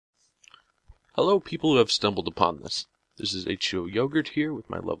Hello, people who have stumbled upon this. This is H2O Yogurt here with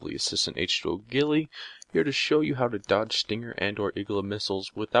my lovely assistant H2O Gilly, here to show you how to dodge Stinger and or Igla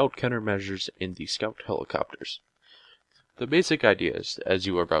missiles without countermeasures in the Scout helicopters. The basic idea is, as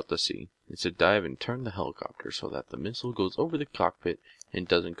you are about to see, is to dive and turn the helicopter so that the missile goes over the cockpit and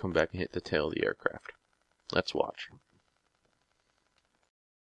doesn't come back and hit the tail of the aircraft. Let's watch.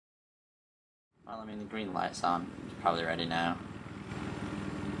 Well, I mean, the green light's on. It's probably ready now.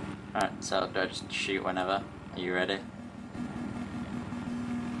 Alright, so do I just shoot whenever? Are you ready?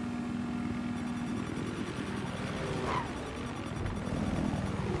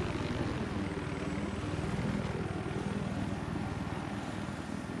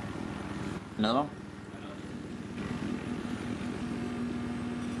 Another one?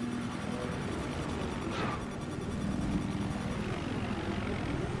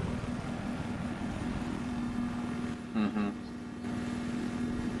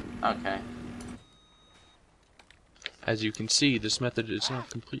 Okay. As you can see, this method is not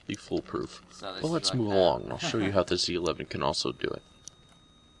completely foolproof. So But let's move along and I'll show you how the Z11 can also do it.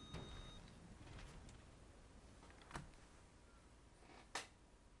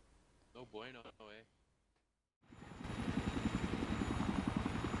 No bueno, eh?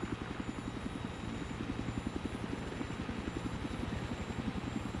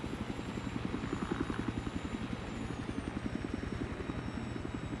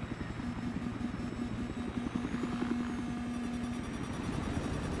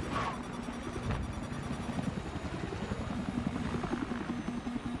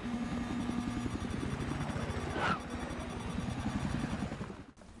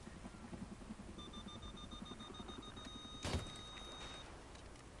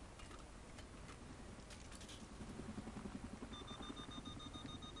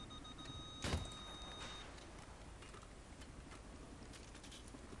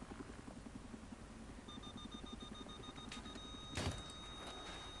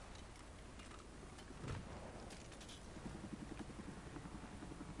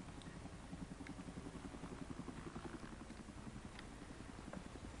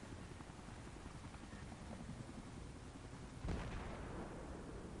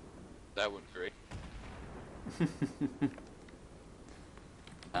 That went great.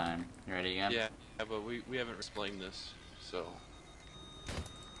 Time. You ready again? Yeah, but we haven't explained this, so...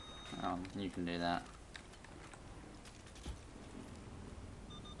 You can do that.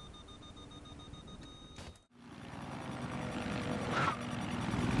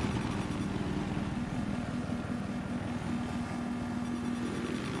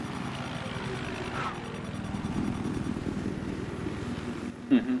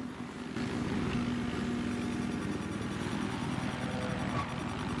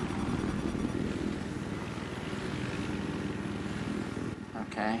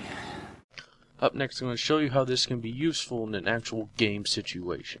 Okay. Up next, I'm going to show you how this can be useful in an actual game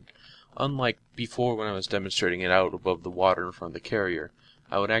situation. Unlike before when I was demonstrating it out above the water in front of the carrier,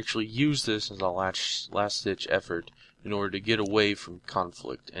 I would actually use this as a last-ditch effort in order to get away from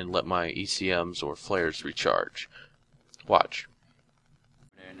conflict and let my ECMs or flares recharge. Watch.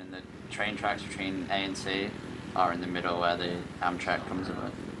 And the train tracks between A and C are in the middle where the Amtrak comes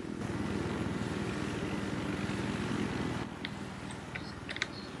over.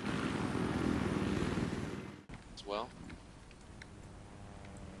 Well,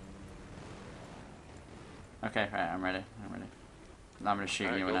 Okay, right, I'm ready. I'm gonna shoot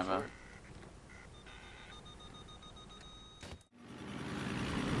alright, you go whenever. for it.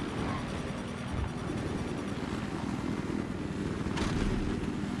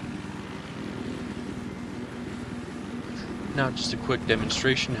 Now just a quick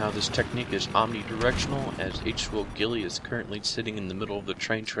demonstration how this technique is omnidirectional, as H2O Gilly is currently sitting in the middle of the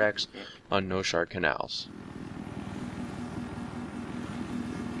train tracks on no-shar canals.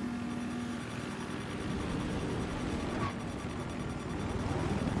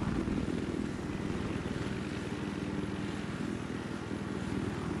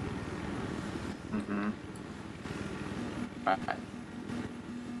 Right.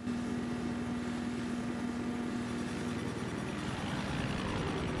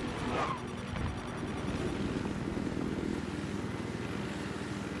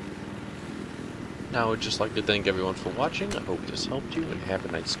 Now I would just like to thank everyone for watching. I hope this helped you and have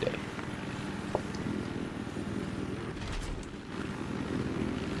a nice day.